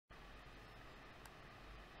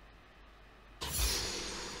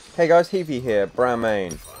Hey guys, Heaffey here, Brand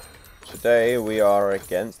main. Today we are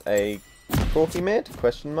against a Corki mid?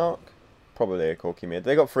 Question mark? Probably a Corki mid.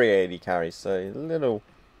 They got 380 carries, so a little...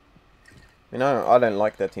 You know, I don't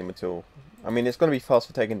like their team at all. I mean, it's going to be fast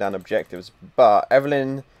for taking down objectives, but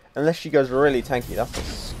Evelyn, unless she goes really tanky, that's a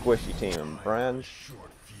squishy team, and Brand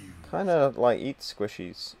kind of like eats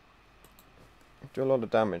squishies. Do a lot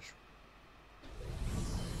of damage.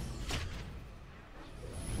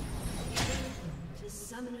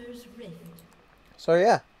 So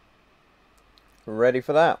yeah, ready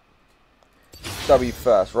for that. W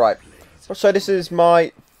first, right. So this is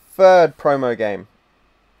my third promo game.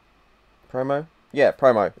 Promo? Yeah,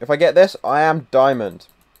 promo. If I get this, I am diamond.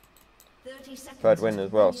 Third win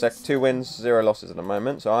as well. 2 wins, 0 losses at the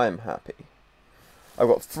moment, so I am happy. I've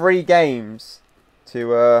got 3 games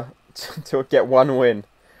to to get 1 win,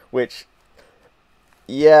 which,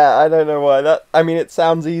 yeah, I don't know why. I mean, it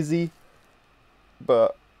sounds easy,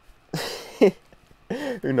 but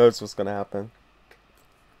who knows what's going to happen.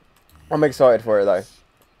 I'm excited for it though.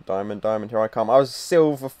 Diamond, diamond, here I come. I was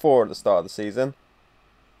silver 4 at the start of the season.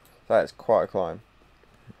 That is quite a climb.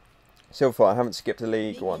 Silver 4, I haven't skipped a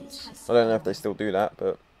league once. I don't know if they still do that,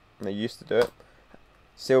 but they used to do it.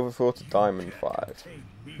 Silver 4 to diamond 5.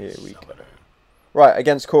 Here we go. Right,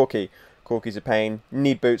 against Corki. Corki's a pain.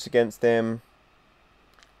 Need boots against him.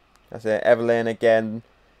 That's it. Evelyn again.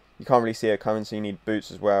 You can't really see her coming, so you need boots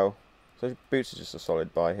as well. So boots is just a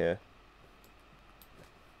solid buy here.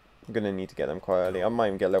 I'm going to need to get them quite early. I might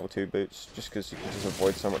even get level 2 boots, just because you can just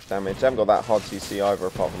avoid so much damage. I haven't got that hard CC either,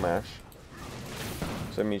 apart from Ash.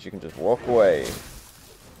 So it means you can just walk away.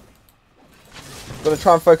 I'm going to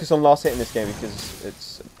try and focus on last hit in this game, because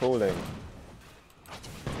it's appalling.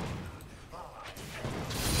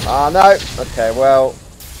 Ah, no! Okay, well,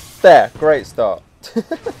 there. Great start.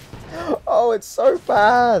 Oh, it's so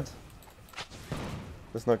bad!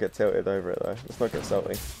 Let's not get tilted over it, though. Let's not get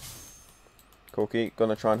salty. Corki,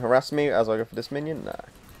 gonna try and harass me as I go for this minion? Nah.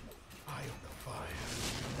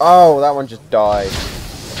 Oh, that one just died.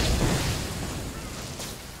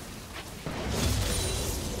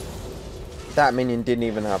 That minion didn't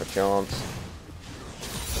even have a chance.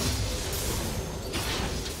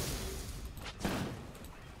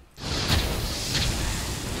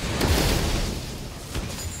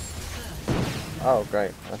 Oh,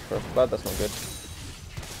 great. That's for blood, that's not good.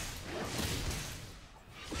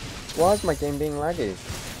 Why is my game being laggy?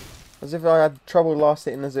 As if I had trouble last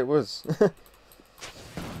hitting as it was.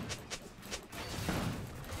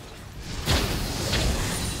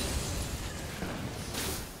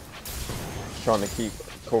 Trying to keep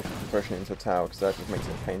Corki from pushing into a tower because that just makes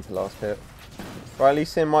it a pain to last hit. Right, at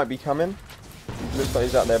least Sin might be coming. Looks like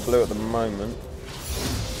he's out there blue at the moment.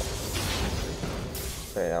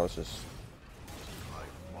 Okay, that was just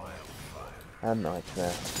a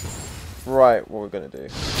nightmare. Right, what we're gonna do.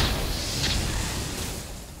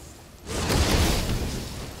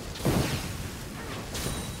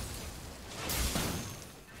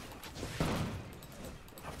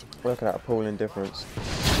 Look at that appalling difference.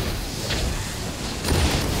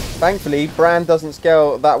 Thankfully, Brand doesn't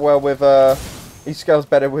scale that well with, he scales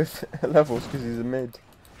better with levels because he's a mid.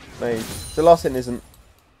 Mage. So last hit isn't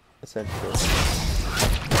essential.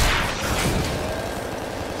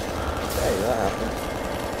 Hey, that happened.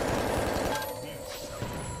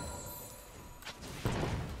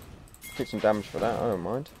 Took some damage for that, I don't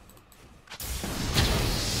mind.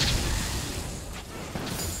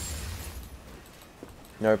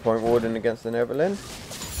 No point warding against the Evelyn.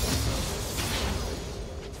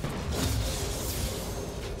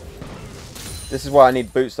 This is why I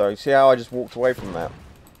need boots though. See how I just walked away from that?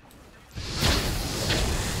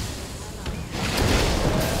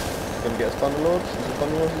 Gonna get a Thunder Lord? Is it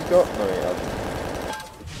Thunder Lord he's got? No, he hasn't.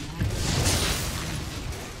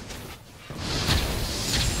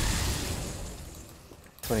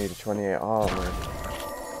 $20 to 28. Oh man.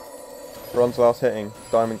 Bronze last hitting.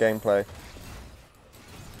 Diamond gameplay.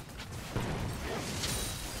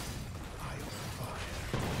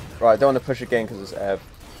 Right, I don't want to push again because it's Ev.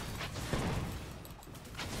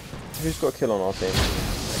 Who's got a kill on our team?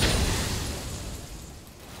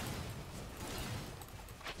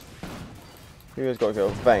 Who has got a kill?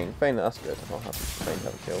 Vayne. Vayne, that's good. I'll have Vayne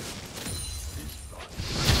have a kill.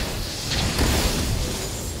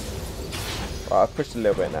 Right, I've pushed a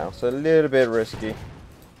little bit now, so a little bit risky.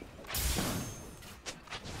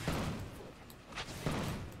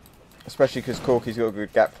 Especially because Corki's got a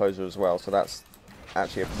good gap closer as well, so that's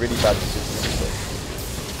actually a really bad decision.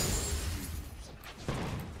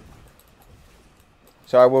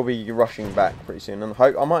 So I will be rushing back pretty soon, and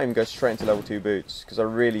I might even go straight into level 2 boots because I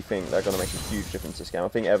really think they're going to make a huge difference this game. I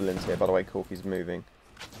think Evelyn's here, by the way. Corki's moving.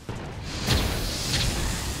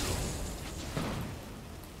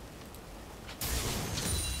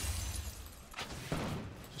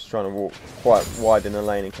 Just trying to walk quite wide in the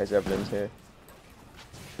lane in case Evelyn's here.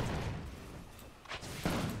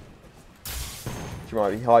 She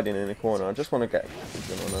might be hiding in the corner. I just want to get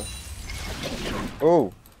on her.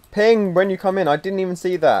 Oh, ping when you come in. I didn't even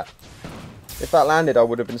see that. If that landed, I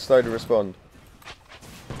would have been slow to respond.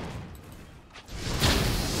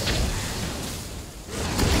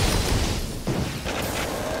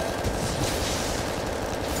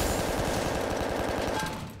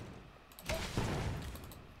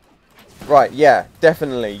 Right, yeah,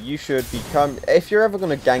 definitely. You should become... If you're ever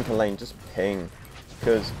going to gank a lane, just ping.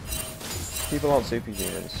 Because people aren't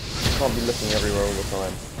superhumans. You can't be looking everywhere all the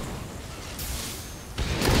time.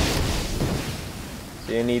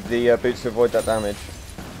 So you need the boots to avoid that damage.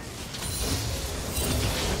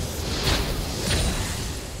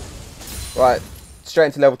 Right, straight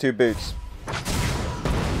into level 2 boots.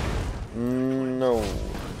 No.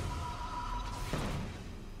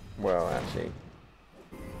 Well, actually...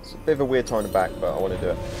 It's a bit of a weird time to back, but I want to do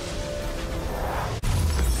it.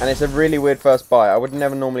 And it's a really weird first buy. I would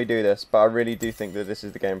never normally do this, but I really do think that this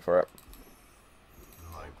is the game for it.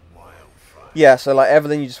 Yeah, so like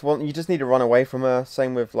Evelyn, you just need to run away from her.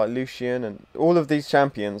 Same with like Lucian and all of these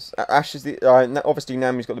champions. Ashe is the obviously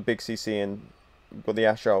Nami's got the big CC and got the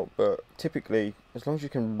Ashe ult, but typically as long as you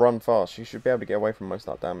can run fast, you should be able to get away from most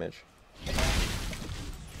of that damage.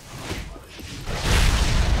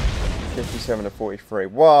 57 to 43.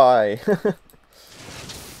 Why?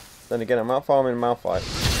 Then again, I'm out farming Malphite.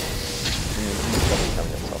 He's probably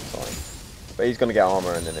having a tough time. But he's going to get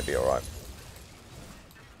armor and then it'll be alright.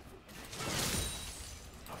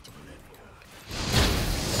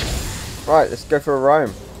 Right, let's go for a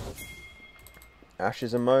roam. Ashe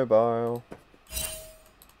is immobile.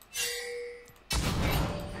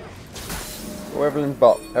 Oh, Evelyn's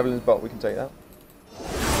bot. Evelyn's bot, we can take that.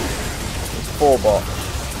 It's 4 bot.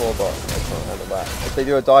 4 bot. I can't handle that. If they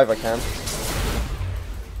do a dive, I can.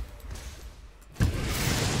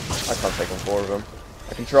 I can't take on 4 of them.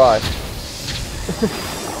 I can try.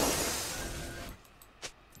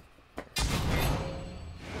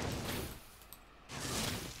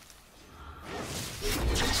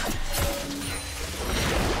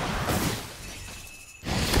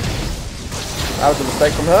 That was a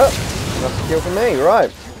mistake from her. That's a kill from me,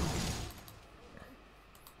 right.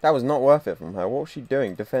 That was not worth it from her. What was she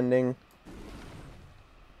doing? Defending?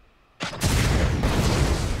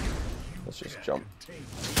 Let's just jump.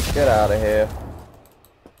 Get out of here.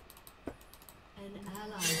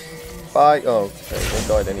 Bye. Oh, okay. They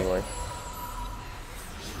died anyway.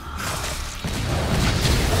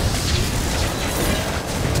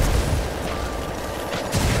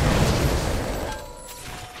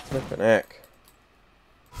 Flippin' heck.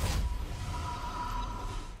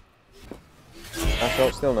 Ashe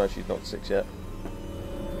ult still no, she's not 6 yet.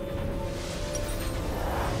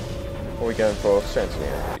 What are we going for? Straight into the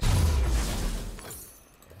enemies.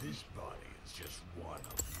 This body is just one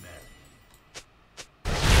of many.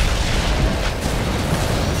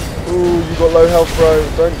 Ooh, you got low health, bro.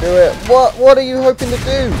 Don't do it. What are you hoping to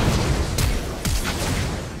do?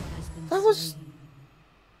 That was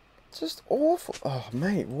just awful. Oh,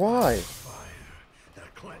 mate, why?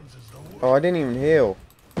 Oh, I didn't even heal.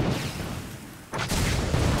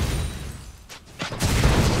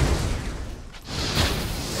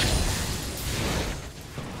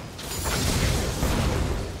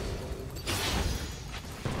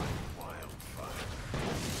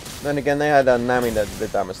 Then again, they had Nami that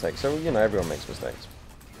did that mistake, so you know everyone makes mistakes.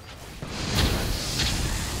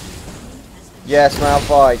 Yes,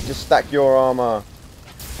 Malphite, just stack your armor.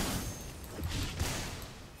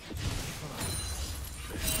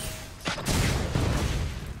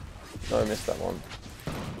 No, I missed that one.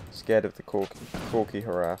 Scared of the Corki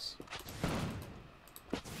harass.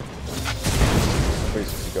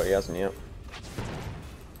 Who's he got? He hasn't yet.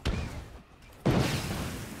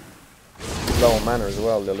 Low on mana as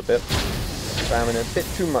well, a little bit. Spamming a bit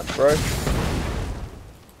too much, bro.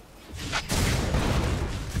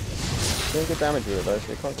 Doing good damage with it though,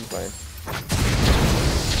 so you can't complain.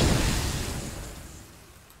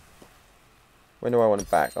 When do I want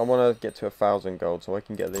it back? I want to get to 1,000 gold so I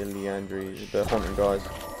can get the Leandry, the Haunting guys.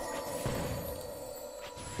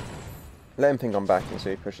 Let him ping on back and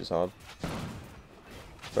see he pushes hard.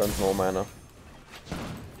 Burns more mana.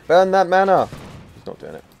 Burn that mana! He's not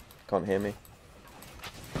doing it. Can't hear me.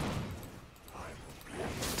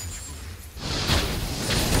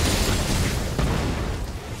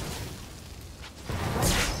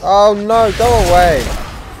 Oh no, go away!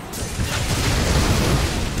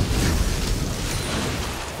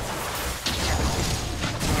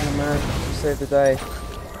 save the day.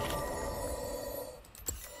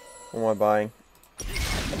 What am I buying?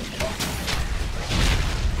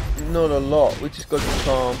 Not a lot. We just got to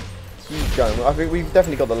calm. Huge going. I think we've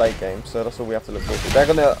definitely got the late game, so that's all we have to look forward to. They're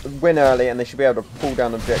gonna win early, and they should be able to pull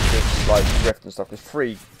down objectives like Rift and stuff. Because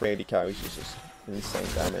free AD carries is just insane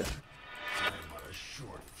damage.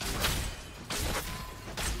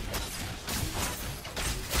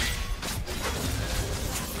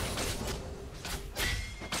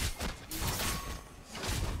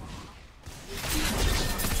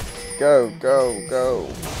 Go, go, go.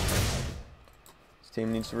 This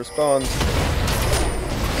team needs to respond.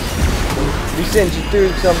 Lee Sin, just do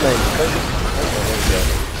something. Don't just...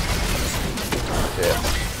 Shit.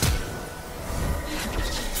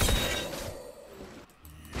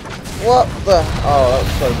 What the... Oh, that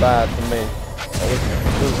was so bad for me. I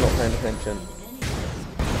was not paying attention.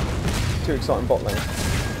 Too exciting bot lane.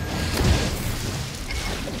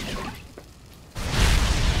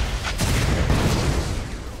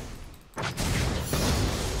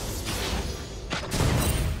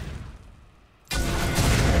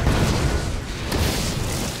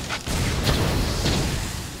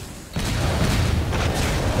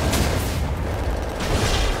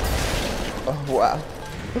 Wow.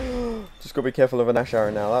 Just gotta be careful of an Ash Arrow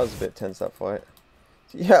now. That was a bit tense, that fight.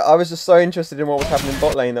 Yeah, I was just so interested in what was happening in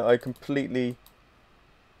bot lane that I completely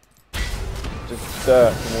just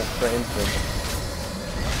dirt and walked straight into him.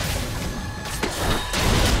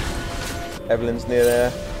 Evelyn's near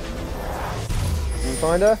there. Can you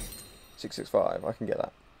find her? 665. I can get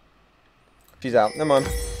that. She's out. Never mind.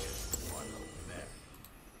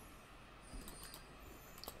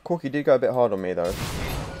 Corki did go a bit hard on me though.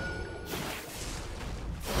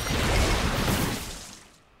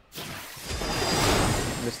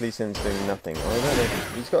 This Lee Sin's doing nothing. Oh, I don't know.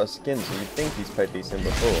 He's got a skin, so you'd think he's played Lee Sin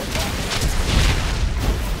before.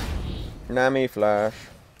 Nami flash.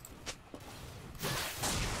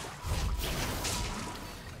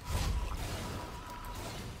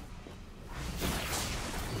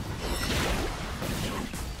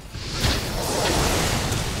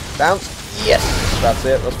 Bounce. Yes! That's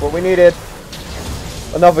it. That's what we needed.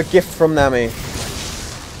 Another gift from Nami.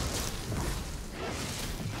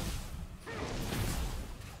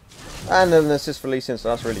 And an assist for Lee Sin, so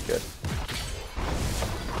that's really good.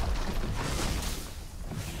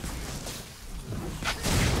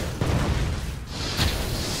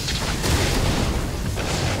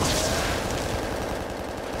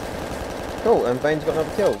 Cool, and Vayne's got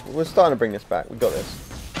another kill. We're starting to bring this back. We got this.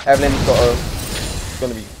 Evelyn's got a...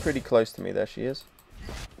 going to be pretty close to me. There she is.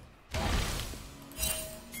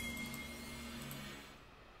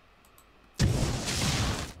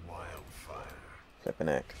 Flippin'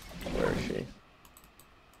 heck. Where is she?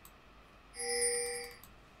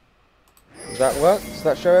 Does that work? Does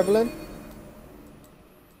that show Evelyn?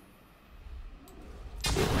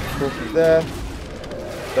 Corki's there.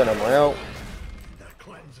 Don't have my ult.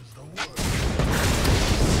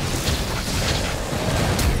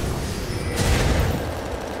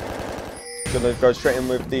 Gonna go straight in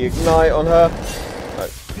with the ignite on her. No.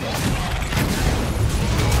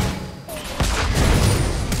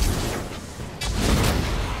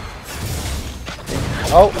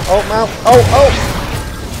 Oh, oh, mount. Oh, oh!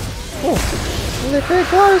 Oh, isn't it very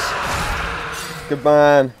close? Good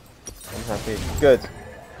man. I'm happy. Good.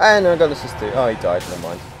 And I got an assist too. Oh, he died. Never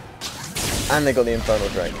mind. And they got the Infernal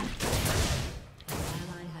Drake.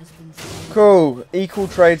 Cool. Equal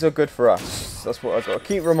trades are good for us. That's what I've got to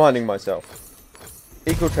keep reminding myself.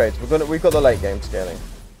 Equal trades. We've got the late game scaling.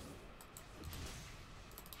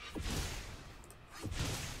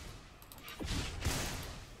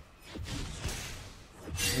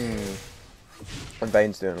 And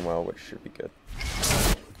Vayne's doing well, which should be good.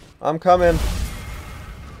 I'm coming.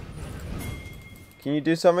 Can you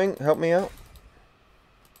do something? Help me out?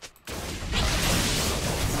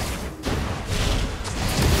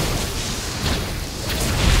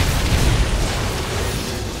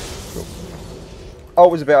 Cool. Oh,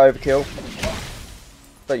 it was a bit overkill.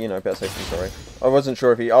 But you know, better safe than sorry. I wasn't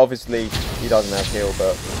sure if he... Obviously, he doesn't have heal,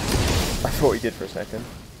 but I thought he did for a second.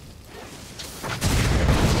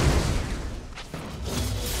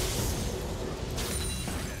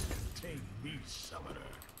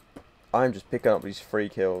 I'm just picking up these free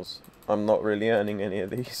kills. I'm not really earning any of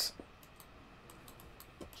these.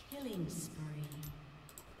 Killing spree.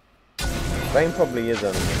 Vayne probably is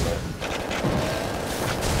earning them though.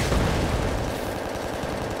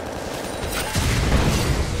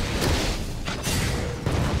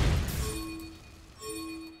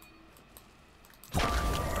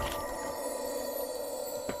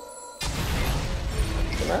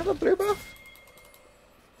 Can I have a blue buff?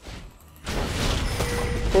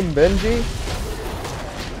 From Benji.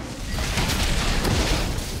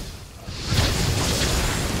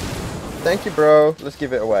 Thank you, bro. Let's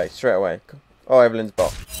give it away straight away. Oh, Evelyn's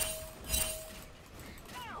bot.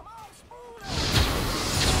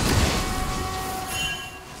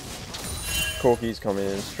 Corki's coming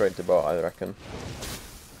in straight to bot, I reckon.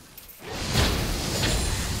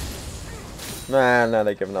 Nah,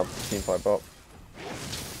 they're giving up team fight bot.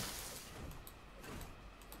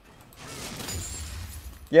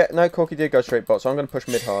 Yeah, no, Corki did go straight bot, so I'm going to push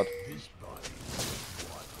mid hard.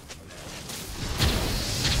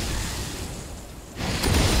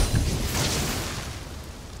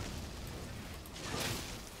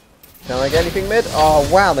 Can I get anything mid? Oh,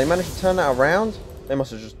 wow, they managed to turn that around? They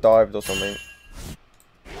must have just dived or something.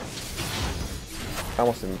 That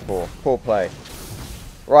must have been poor. Poor play.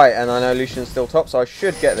 Right, and I know Lucian's still top, so I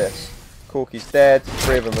should get this. Corki's dead,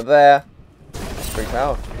 3 of them are there. Free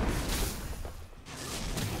power.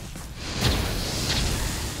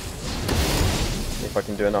 If I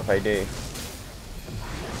can do enough AD. I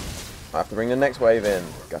have to bring the next wave in.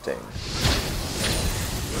 Gutting.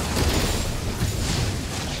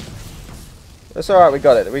 That's alright, we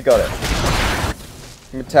got it, we got it.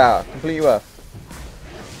 Mid tower, complete worth.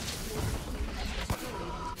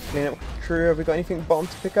 Clean up crew, have we got anything bottom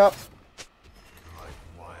to pick up?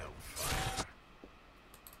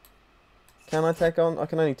 Can I take on? I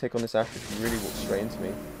can only take on this Ash if he really walks straight into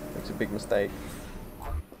me. Makes a big mistake.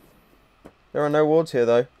 There are no wards here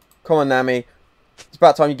though. Come on, Nami. It's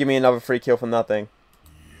about time you give me another free kill from nothing.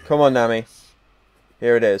 Come on, Nami.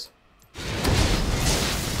 Here it is.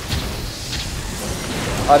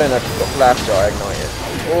 I don't know if he's got flash or I ignite it.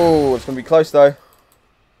 Oh, it's going to be close though.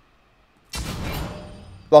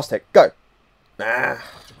 Last hit. Go. Nah.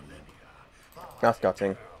 That's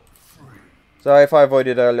gutting. So if I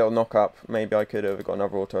avoided a little knock up, maybe I could have got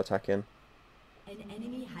another auto attack in. An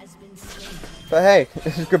enemy has been slain. But hey,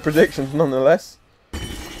 this is good predictions nonetheless.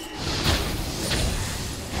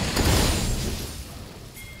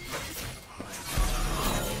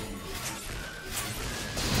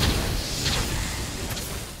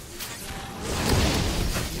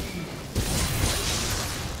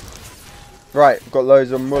 Right, got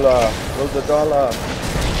loads of moolah, loads of dollar.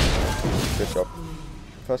 Good job.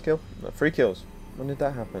 First kill? No, 3 kills. When did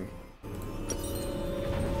that happen?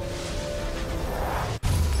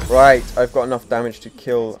 Right, I've got enough damage to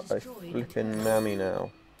kill a flipping Nami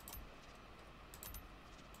now.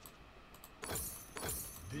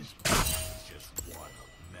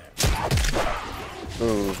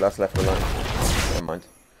 Ooh, that's left alone. Never mind.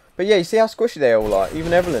 But yeah, you see how squishy they all are?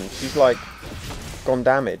 Even Evelyn, she's like gone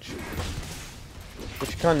damage. Which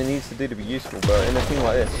she kind of needs to do to be useful, but in a thing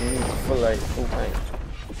like this, you need full pain.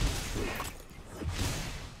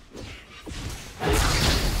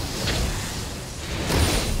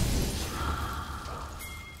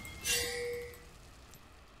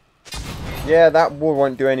 Yeah, that wall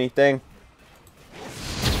won't do anything.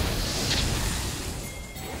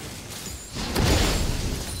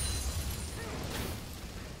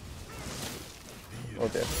 Oh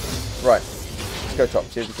dear. Right, let's go top,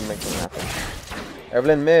 see if we can make something happen.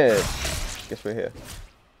 Evelyn mid. Guess we're here.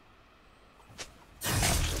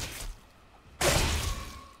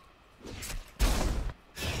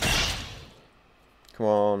 Come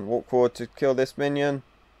on, walk forward to kill this minion.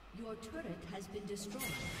 Your turret has been destroyed.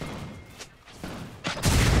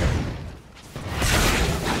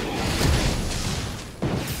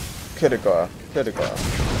 Coulda got her. Coulda got her.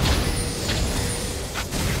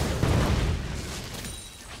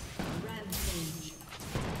 Rampage.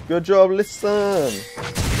 Good job, listen.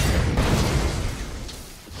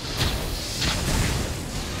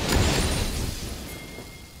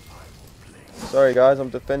 Sorry guys, I'm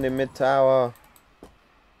defending mid tower.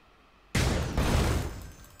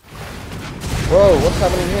 Whoa, what's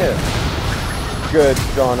happening here? Good,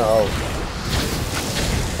 John. Oh.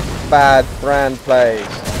 Bad brand plays.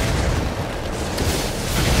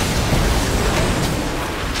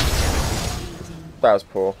 That was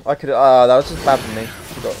poor. I could. That was just bad for me.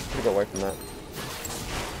 Should got away from that.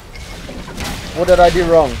 What did I do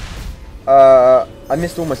wrong? I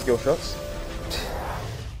missed all my skill shots.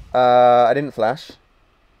 I didn't flash,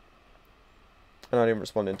 and I didn't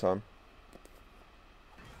respond in time.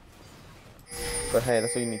 But hey,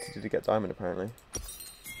 that's all you need to do to get diamond, apparently.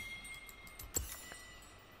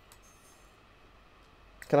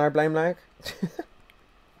 Can I blame lag?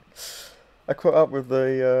 I caught up with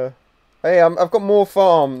the. Hey, I've got more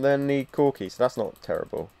farm than the Corki, so that's not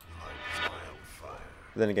terrible.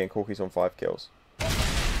 But then again, Corki's on 5 kills.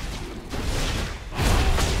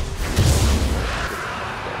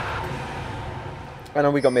 I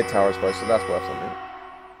know we got mid tower, I suppose, so that's worth something.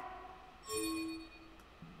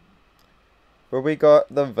 But we got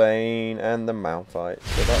the Vayne and the Malphite.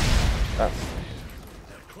 So that's That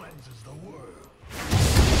cleanses the world.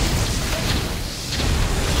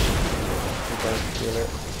 we don't feel it.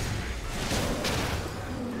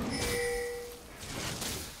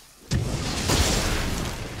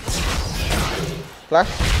 Flash?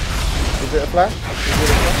 Is it a flash? Is it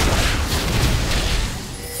a flash?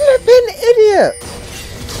 Flippin' idiot!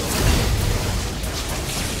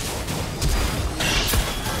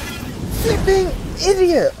 Flipping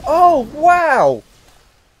idiot! Oh wow!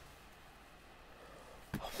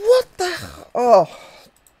 What the? Oh!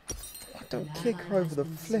 I don't kick her over the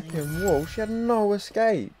flipping wall. She had no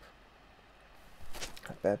escape.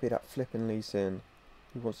 I better be that flipping Lee Sin.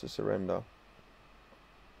 He wants to surrender.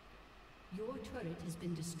 Your turret has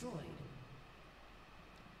been destroyed.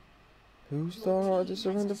 Who's the Your right to team has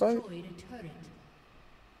surrender vote? destroyed a turret.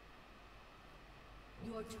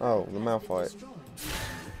 Your turret Oh, the has been Malphite. destroyed.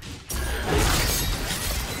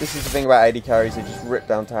 This is the thing about AD carries, they just rip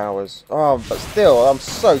down towers. Oh, but still, I'm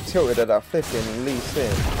so tilted at that flipping Lee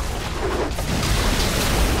Sin.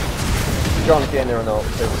 John, get in there and ult,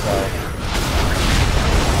 take the tower.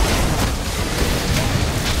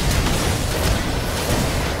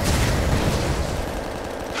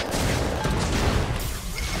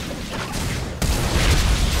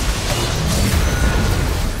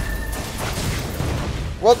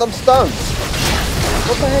 What? I'm stunned.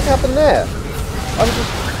 What the heck happened there? I'm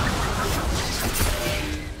just...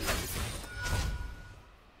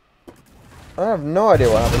 I have no idea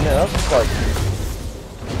what happened there. That was just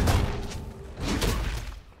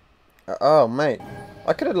like... oh, mate.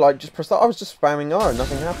 I could have, like, just pressed that. I was just spamming R and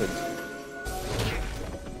nothing happened.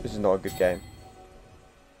 This is not a good game.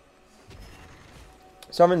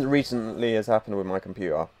 Something recently has happened with my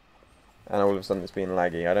computer. And all of a sudden it's been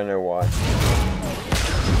laggy. I don't know why.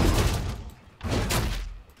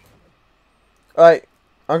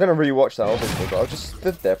 I'm going to rewatch that obviously, but I just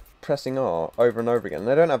stood there pressing R over and over again.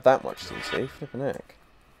 They don't have that much CC. Flippin' heck.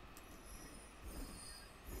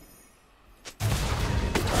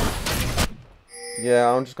 Yeah,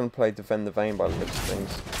 I'm just going to play Defend the Vayne by the looks of things.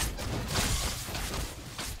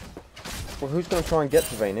 Well, who's going to try and get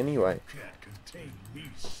the Vayne anyway?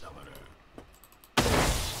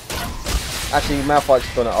 Actually,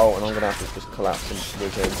 Malphite's going to ult and I'm going to have to just collapse him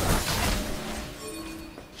with him.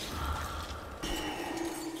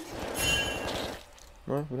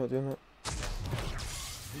 No, we're not doing that.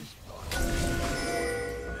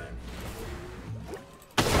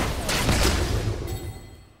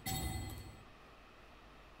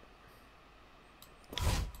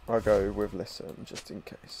 I'll go with listen, just in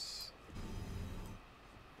case.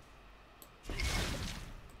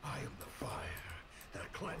 I am the fire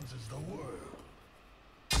that cleanses the world.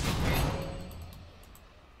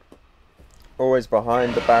 Always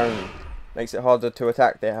behind the Baron. Makes it harder to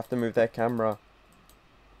attack. They have to move their camera.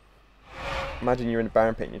 Imagine you're in the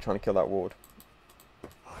Baron pit and you're trying to kill that ward.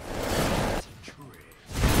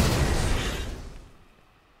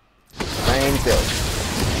 Vayne kill.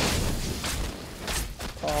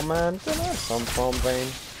 Oh man, don't have some farm Vayne.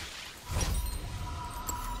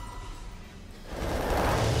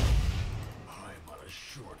 I'm on a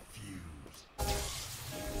short fuse.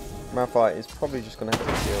 Malphite is probably just going to have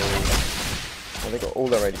to kill... Well, they got all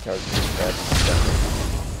their AD carries instead.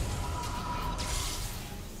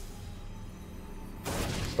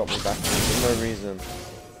 Stop me back for no reason.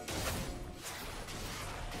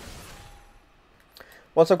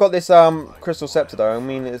 Once I've got this Crystal Scepter though, I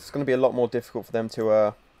mean it's going to be a lot more difficult for them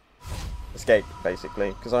to escape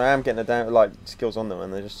basically, because I am getting down like skills on them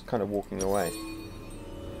and they're just kind of walking away.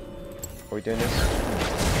 Are we doing this?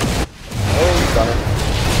 Oh, he's done it.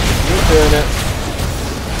 He's doing it.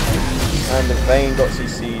 And the Vayne got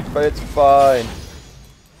CC'd, but it's fine.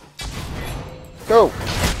 Cool.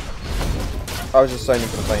 I was just zoning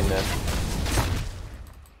for the Vayne there.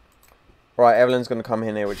 Right, Evelyn's going to come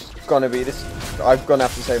in here, which is going to be this. I'm going to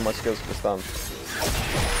have to save my skills for stun.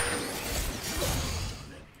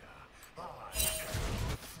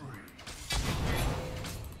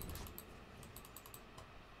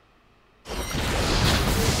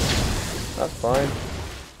 That's fine.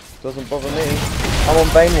 Doesn't bother me. I'm on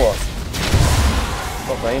Vayne what?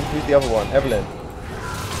 Not Vayne. Who's the other one? Evelyn.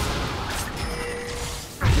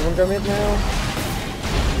 You want to go mid now?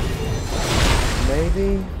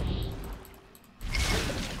 Maybe.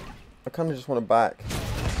 I kind of just want to back.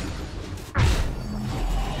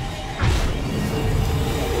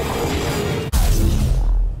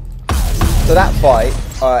 So that fight,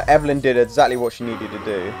 Evelyn did exactly what she needed to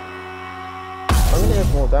do. I'm going to go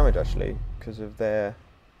for more damage actually, because of their...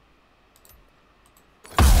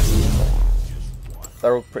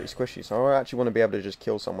 they're all pretty squishy, so I actually want to be able to just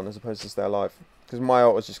kill someone as opposed to stay alive. Because my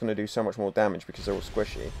ult is just going to do so much more damage because they're all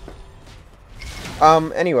squishy.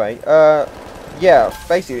 Anyway, yeah,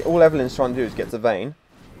 basically all Evelyn's trying to do is get to Vayne.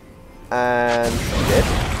 And she did.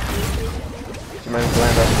 She managed to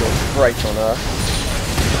land her sword straight on her.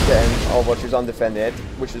 Getting, oh well, she was undefended,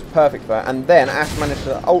 which was perfect for her. And then Ash managed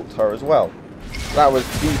to ult her as well. That was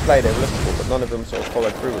the play they were looking for, but none of them sort of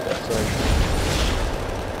followed through with it. So.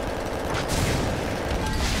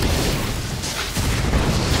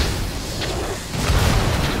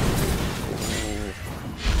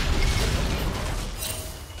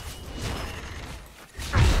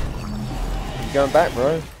 You going back,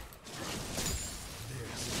 bro?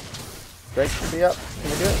 Great to see up. Can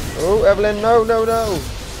we do it? Oh, Evelyn, no, no, no!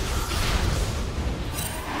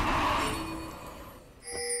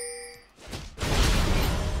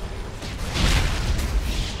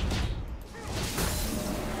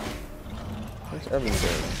 What's Evelyn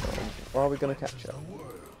doing? Why are we going to catch her?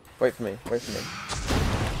 Wait for me, wait for me.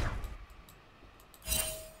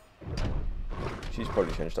 She's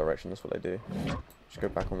probably changed direction, that's what they do. Just go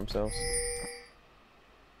back on themselves.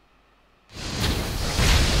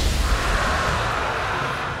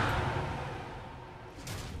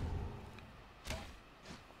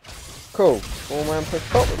 Cool. 4-man push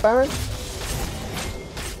top with Baron.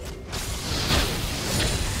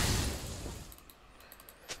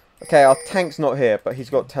 Okay, our tank's not here, but he's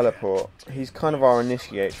got teleport. He's kind of our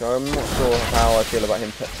initiator. I'm not sure how I feel about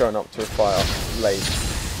him showing up to a fire late.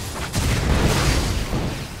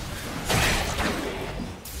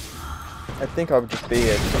 I think I would just be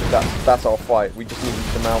here. That's our fight. We just need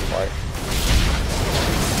the Malphite.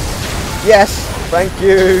 Yes! Thank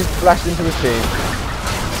you! Flashed into his team.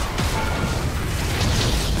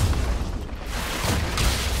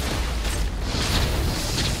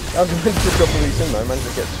 I was meant to drop the lease in though, managed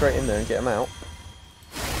to get straight in there and get him out.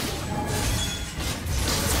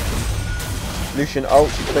 Lucian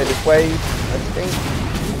ult, she played this wave, I think.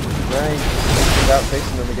 Right, he's out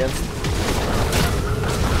facing them again.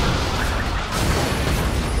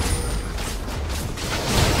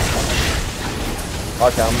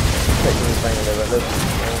 Okay, I'm taking this Vayne a little bit.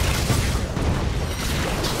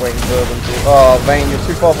 Waiting for them to... Oh, Vayne, you're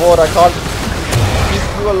too far forward, I can't keep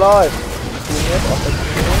you alive.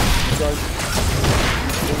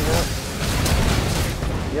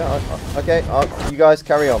 Yeah, okay, you guys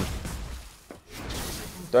carry on.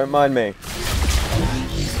 Don't mind me.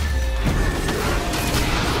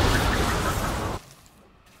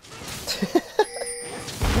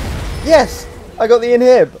 Yes! I got the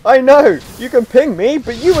inhib! I know! You can ping me,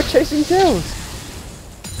 but you were chasing kills!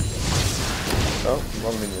 Oh,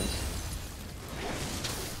 wrong minions.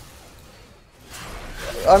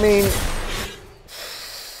 I mean...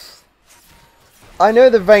 I know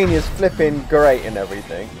the Vayne is flipping great and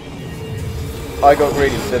everything. I got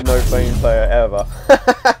greedy and said no Vayne player ever.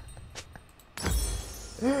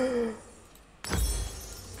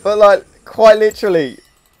 But like, quite literally,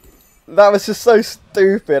 that was just so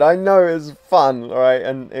stupid. I know it was fun, right,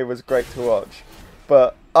 and it was great to watch.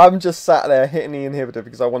 But I'm just sat there hitting the inhibitor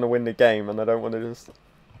because I want to win the game and I don't want to just...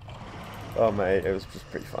 Oh mate, it was just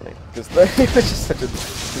pretty funny. Because it was just such a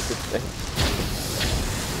stupid thing.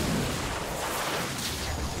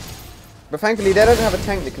 But thankfully they don't have a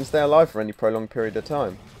tank that can stay alive for any prolonged period of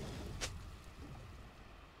time.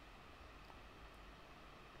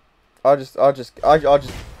 I'll just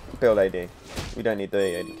build AD. We don't need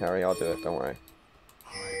the AD carry, I'll do it, don't worry.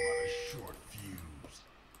 I'm on a short fuse.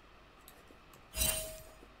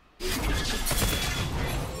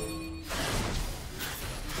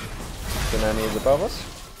 Tsunami is above us.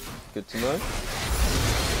 Good to know.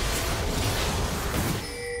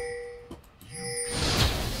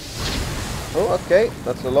 Oh, okay,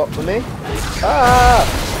 that's a lot for me. Ah!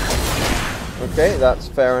 Okay, that's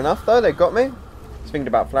fair enough though, they got me. I was thinking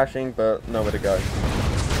about flashing, but nowhere to go.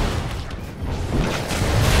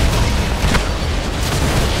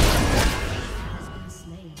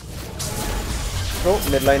 Cool,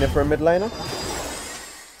 mid laner for a mid laner.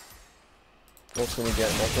 What can we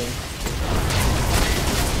get? Nothing.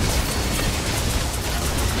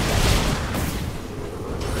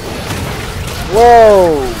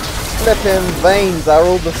 Whoa! Flipping Vaynes are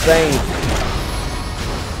all the same.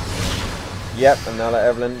 Yep, and now that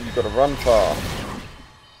Evelyn, you've got to run far.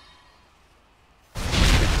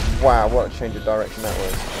 Wow, what a change of direction that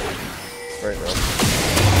was. Very well.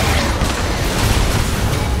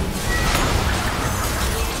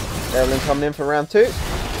 Evelyn coming in for round 2. I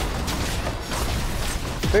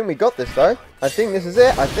think we got this though. I think this is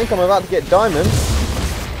it. I think I'm about to get diamond.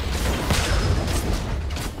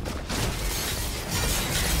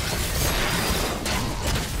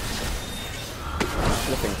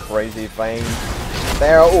 crazy. Vayne.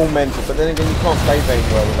 They are all mental, but then again, you can't play Vayne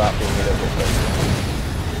well without being a little bit crazy.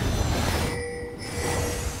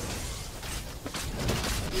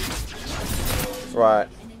 Right,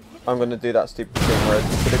 I'm going to do that stupid thing where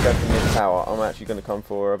instead of going for mid tower, I'm actually going to come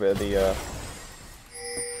for a bit of the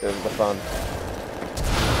fun.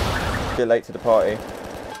 A bit late to the party.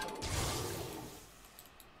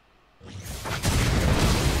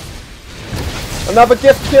 Another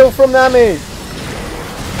gift kill from Nami!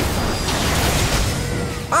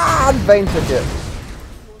 Ah, and Vayne took it. Your team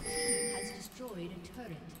has destroyed a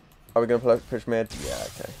turret. Are we going to push mid? Yeah,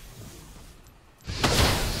 okay.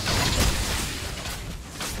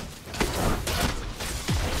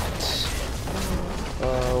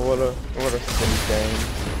 What a silly game.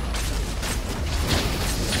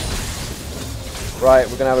 Right,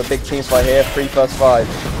 we're gonna have a big team fight here. 3 vs 5.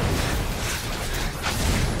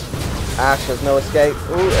 Ashe has no escape.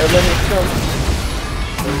 Ooh, Elena's come.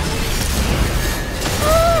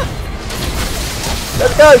 Ah!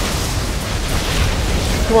 Let's go!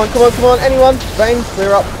 Come on, come on, come on, anyone? Vayne,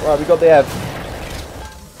 clear up. Right, we got the Ev.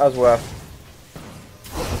 That was worth.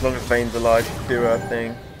 As long as Vayne's alive, do her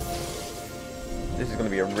thing. This is going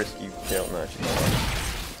to be a risky kill. No, she's not.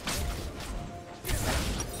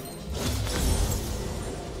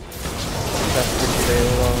 That's risky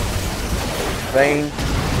deal. Vayne.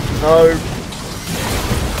 No.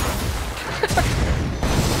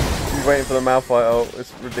 He's waiting for the Malphite ult.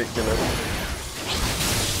 It's ridiculous.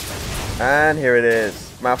 And here it is.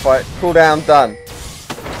 Malphite. Cooldown done.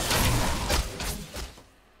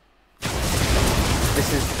 This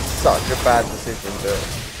is such a bad decision, but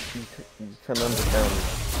you can understand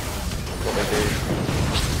what they do.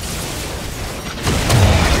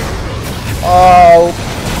 Oh,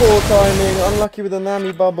 poor timing. Unlucky with the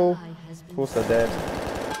Nami bubble. Of course they're dead.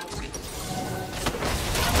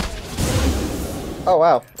 Oh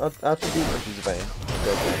wow, I actually do use a Vayne.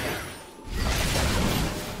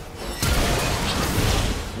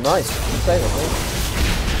 Nice, save it, mate.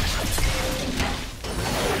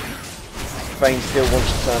 Vayne still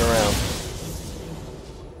wants to turn around.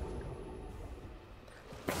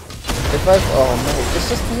 If I've, oh mate, it's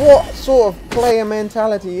just what sort of player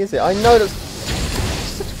mentality is it? I know that's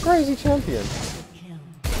such a crazy champion.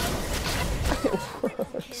 It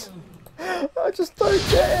works. I just don't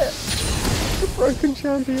get it. It's a broken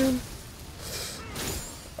champion.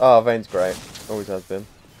 Oh, Vayne's great. Always has been.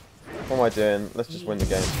 What am I doing? Let's just win the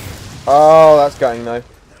game. Oh, that's going though.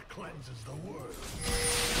 That cleanses the world.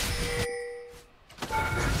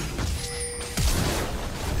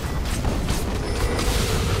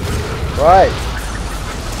 Right.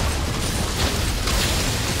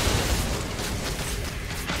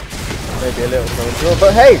 Maybe a little something,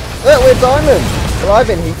 but hey, look, we're diamond. Well, I've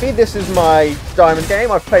been Heaffey. This is my diamond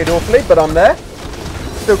game. I've played awfully, but I'm there.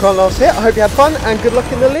 Still can't last hit. I hope you had fun and good luck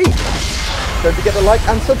in the league. Don't forget to like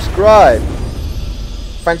and subscribe.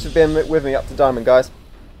 Thanks for being with me up to diamond, guys.